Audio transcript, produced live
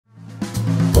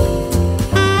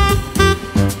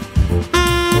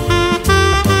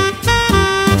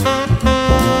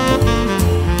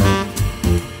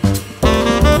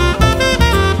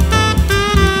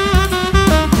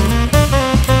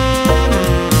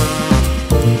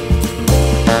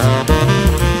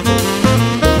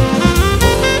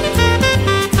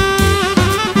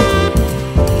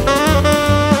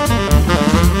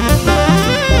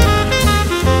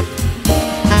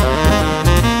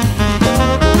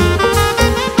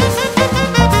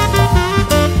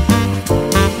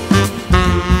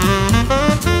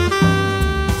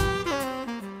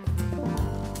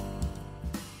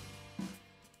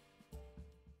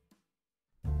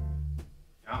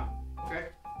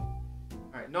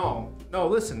No,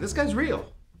 listen, this guy's real.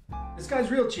 This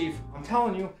guy's real, Chief. I'm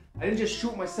telling you, I didn't just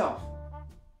shoot myself.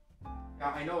 Yeah,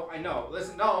 I know.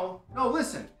 Listen, no,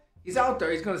 listen. He's out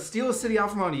there, he's gonna steal the city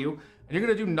out from under you, and you're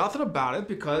gonna do nothing about it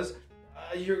because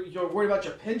you're worried about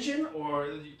your pension, or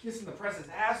you're kissing the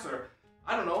president's ass, or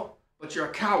I don't know, but you're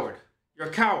a coward. You're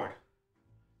a coward.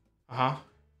 Uh-huh.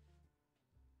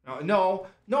 No,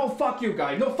 fuck you,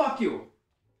 guy. No, fuck you.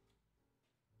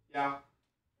 Yeah.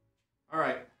 All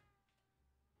right.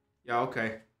 Yeah,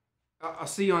 okay. I'll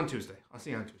see you on Tuesday.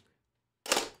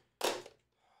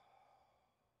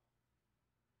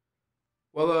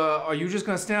 Well, are you just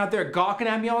gonna stand out there gawking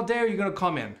at me all day, or are you gonna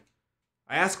come in?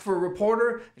 I ask for a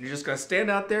reporter, and you're just gonna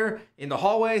stand out there in the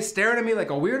hallway staring at me like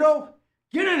a weirdo?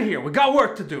 Get in here, we got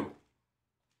work to do.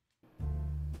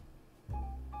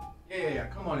 Yeah,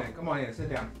 come on in, sit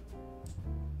down.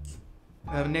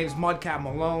 My name's Mudcat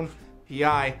Malone,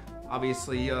 PI.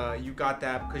 Obviously, you got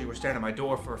that because you were standing at my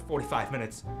door for 45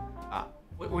 minutes.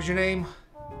 What was your name?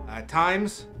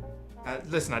 Times?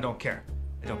 Listen, I don't care.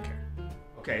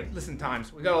 Okay, listen,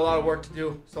 Times. We got a lot of work to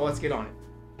do, so let's get on it.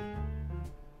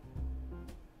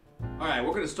 Alright,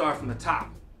 we're gonna start from the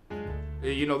top.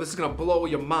 You know, this is gonna blow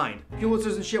your mind.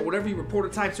 Pulitzers and shit, whatever you reporter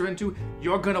types are into,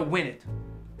 you're gonna win it.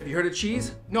 Have you heard of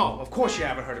cheese? No, of course you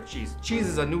haven't heard of cheese. Cheese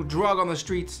is a new drug on the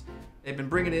streets. They've been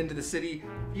bringing it into the city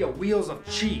via wheels of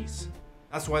cheese.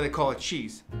 That's why they call it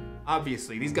cheese.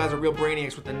 Obviously, these guys are real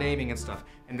brainiacs with the naming and stuff.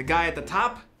 And the guy at the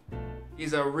top,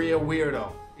 he's a real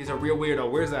weirdo.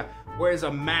 Wears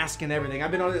a mask and everything. I've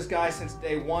been on this guy since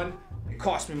day one. It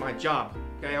cost me my job.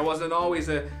 Okay, I wasn't always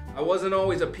a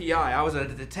PI. I was a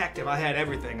detective. I had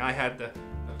everything. I had the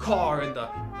car and the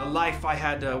life. I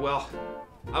had well,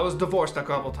 I was divorced a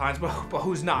couple times, but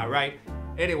who's not, right?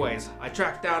 Anyways, I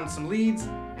tracked down some leads,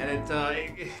 and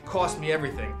it cost me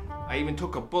everything. I even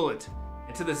took a bullet.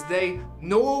 And to this day,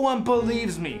 no one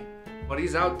believes me. But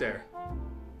he's out there.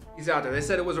 They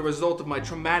said it was a result of my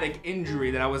traumatic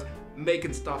injury that I was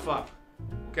making stuff up.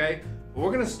 Okay? But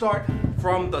we're gonna start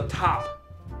from the top.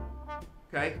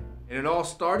 Okay? And it all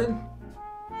started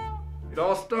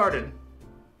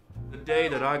the day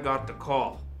that I got the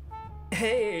call.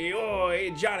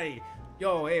 Hey, Johnny.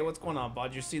 Yo, hey, what's going on,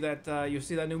 bud? You see that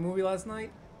new movie last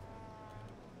night?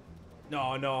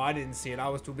 No, I didn't see it. I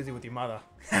was too busy with your mother.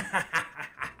 You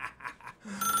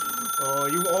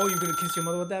gonna kiss your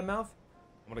mother with that mouth?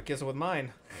 I'm gonna kiss her with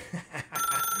mine.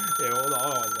 Hey, hold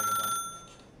on a second, bud.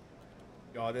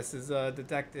 Yo, this is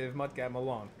Detective Mudcat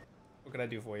Malone. What can I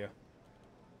do for you?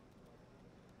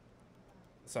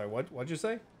 Sorry, what'd you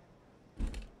say?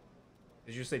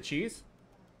 Did you say cheese?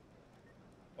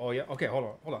 Oh yeah. Okay,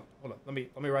 hold on. Let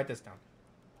me write this down.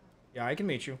 Yeah, I can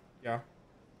meet you. Yeah.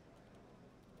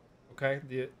 Okay,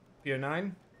 the Pier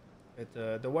 9 at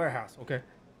the warehouse. Okay.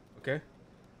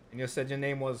 And you said your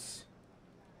name was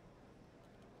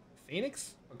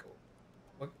Phoenix? Okay.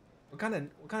 What kind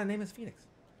of name is Phoenix?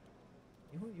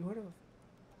 You heard of?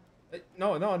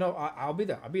 No. I'll be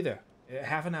there.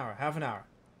 Half an hour.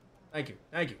 Thank you.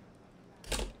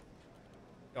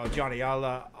 Yo, Johnny,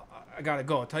 I gotta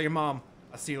go. Tell your mom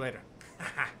I'll see you later.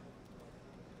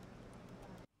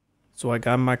 So I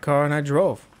got in my car and I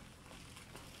drove.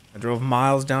 I drove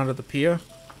miles down to the pier.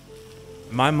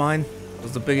 In my mind, it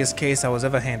was the biggest case I was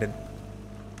ever handed.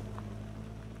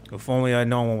 If only I'd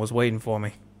known what was waiting for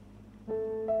me.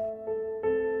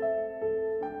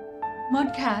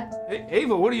 Mudcat. Hey,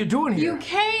 Ava, what are you doing here? You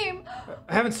came!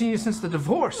 I haven't seen you since the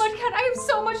divorce. Mudcat, I have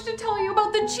so much to tell you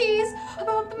about the cheese,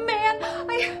 about the man.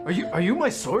 Are you my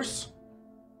source?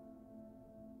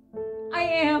 I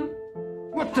am.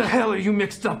 What the hell are you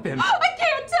mixed up in? I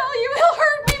can't tell you. He'll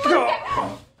hurt me,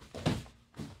 Mudcat.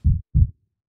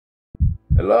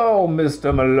 Hello,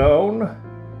 Mr. Malone.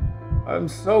 I'm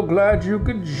so glad you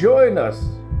could join us.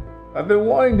 I've been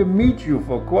wanting to meet you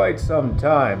for quite some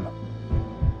time.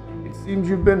 It seems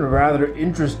you've been rather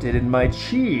interested in my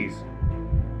cheese.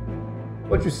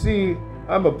 But you see,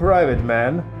 I'm a private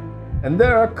man, and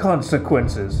there are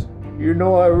consequences. You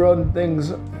know I run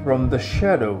things from the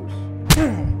shadows.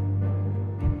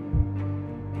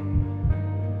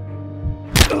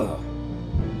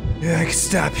 Yeah, I can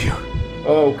stop you.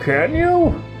 Oh, can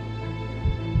you?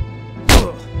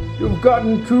 You've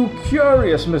gotten too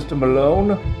curious, Mr.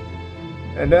 Malone.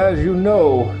 And as you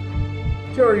know,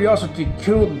 curiosity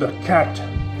killed the cat.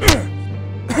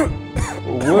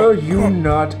 Were you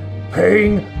not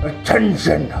paying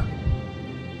attention?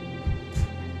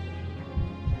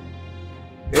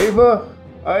 Ava,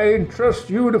 I entrust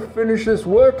you to finish this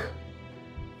work.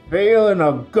 Fail and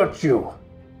I'll gut you.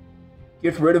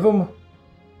 Get rid of him,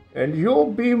 and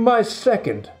you'll be my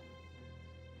second.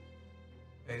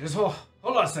 Hey,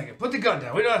 Hold on a second. Put the gun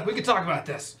down. We can talk about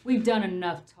this. We've done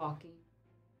enough talking.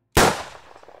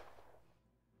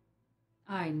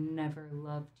 I never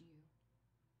loved you.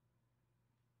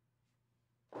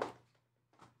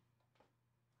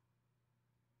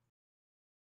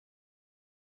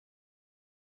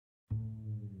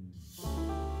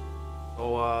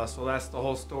 So that's the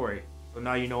whole story. So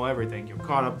now you know everything. You're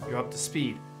caught up. You're up to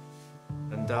speed.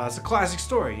 And it's a classic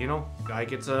story, you know. Guy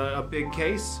gets a big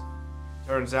case.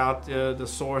 Turns out the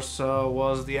source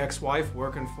was the ex-wife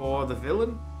working for the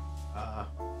villain.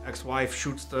 Ex-wife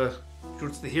shoots the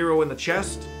hero in the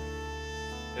chest.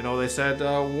 You know, they said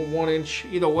 1 inch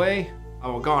either way. I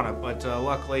would got it, but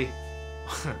luckily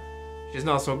she's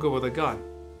not so good with a gun.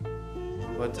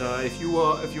 But if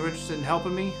you're interested in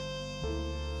helping me,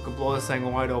 you can blow this thing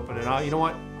wide open. And you know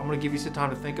what? I'm gonna give you some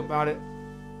time to think about it.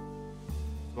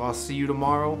 So I'll see you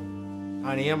tomorrow,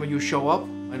 9 a.m. when you show up.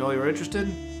 I know you're interested.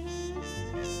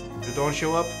 If you don't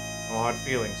show up, no hard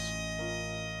feelings.